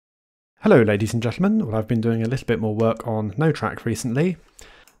Hello ladies and gentlemen, well, I've been doing a little bit more work on NoTrack recently.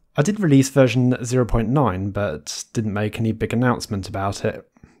 I did release version 0.9 but didn't make any big announcement about it.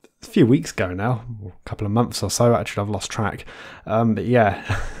 It's a few weeks ago now, a couple of months or so, actually I've lost track. But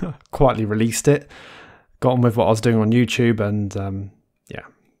yeah, quietly released it, got on with what I was doing on YouTube and yeah,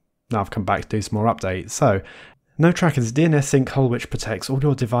 now I've come back to do some more updates. So, NoTrack is a DNS sinkhole which protects all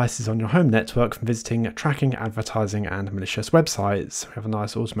your devices on your home network from visiting tracking, advertising and malicious websites. We have a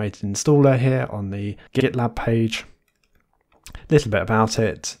nice automated installer here on the GitLab page. A little bit about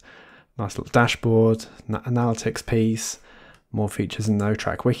it, nice little dashboard, analytics piece, more features in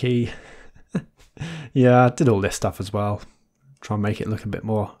NoTrack wiki. Yeah, I did all this stuff as well. Try and make it look a bit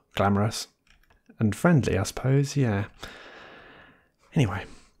more glamorous and friendly, I suppose, yeah. Anyway.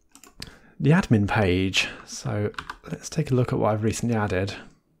 The admin page, so let's take a look at what I've recently added.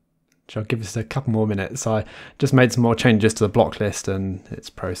 I'll give this a couple more minutes. I just made some more changes to the block list and it's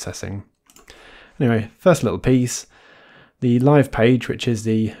processing. Anyway, first little piece, the live page, which is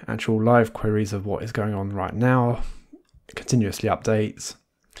the actual live queries of what is going on right now. It continuously updates.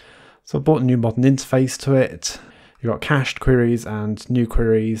 So I bought a new modern interface to it. You've got cached queries and new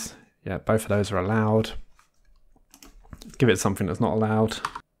queries. Yeah, both of those are allowed. Give it something that's not allowed.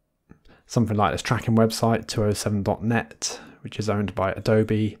 Something like this tracking website, 207.net, which is owned by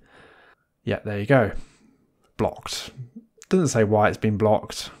Adobe. Yeah, there you go. Blocked. Doesn't say why it's been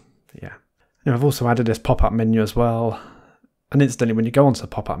blocked. Yeah. Now, I've also added this pop-up menu as well. And incidentally, when you go onto the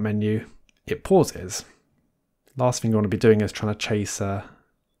pop-up menu, it pauses. Last thing you want to be doing is trying to chase a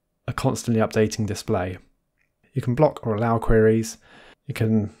constantly updating display. You can block or allow queries. You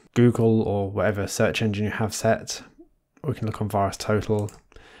can Google or whatever search engine you have set. Or you can look on VirusTotal.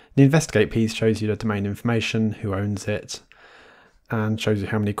 The investigate piece shows you the domain information, who owns it, and shows you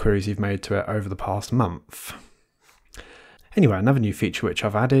how many queries you've made to it over the past month. Anyway, another new feature which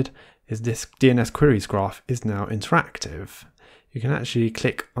I've added is this DNS Queries graph is now interactive. You can actually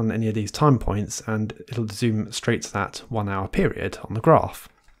click on any of these time points and it'll zoom straight to that 1 hour period on the graph.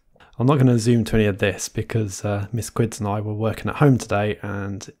 I'm not going to zoom to any of this because Miss Quids and I were working at home today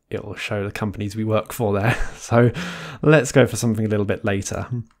and it will show the companies we work for there. So let's go for something a little bit later,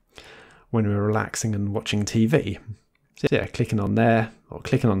 when we're relaxing and watching TV. So yeah, clicking on there, or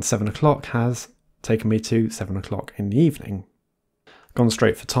clicking on 7 o'clock has taken me to 7 o'clock in the evening. Gone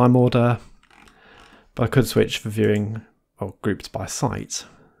straight for time order, but I could switch for viewing, or grouped by site.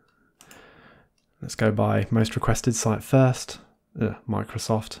 Let's go by most requested site first,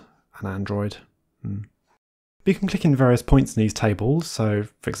 Microsoft and Android. You can click in various points in these tables, so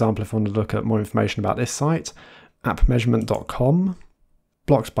for example if I want to look at more information about this site, appmeasurement.com,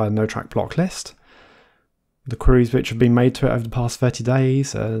 blocked by the NoTrack block list, the queries which have been made to it over the past 30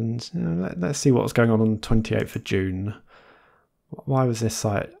 days, and let's see what's going on the 28th of June. Why was this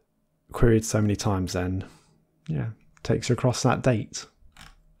site queried so many times then? Yeah, takes you across that date.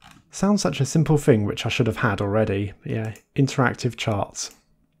 Sounds such a simple thing which I should have had already. Yeah, interactive charts.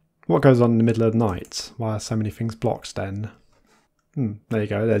 What goes on in the middle of the night? Why are so many things blocked then? There you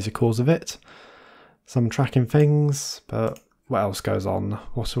go, there's your cause of it. Some tracking things, but what else goes on?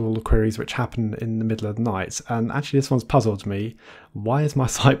 What are all the queries which happen in the middle of the night? And actually this one's puzzled me. Why is my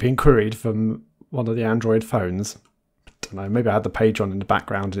site being queried from one of the Android phones? I don't know, maybe I had the page on in the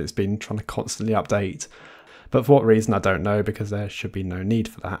background and it's been trying to constantly update. But for what reason I don't know, because there should be no need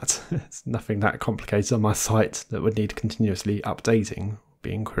for that. It's nothing that complicated on my site that would need continuously updating,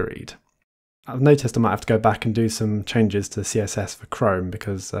 being queried. I've noticed I might have to go back and do some changes to CSS for Chrome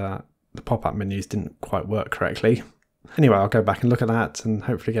because the pop-up menus didn't quite work correctly. Anyway, I'll go back and look at that and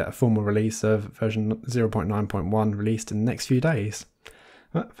hopefully get a formal release of version 0.9.1 released in the next few days.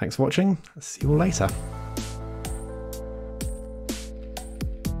 Well, thanks for watching. See you all later.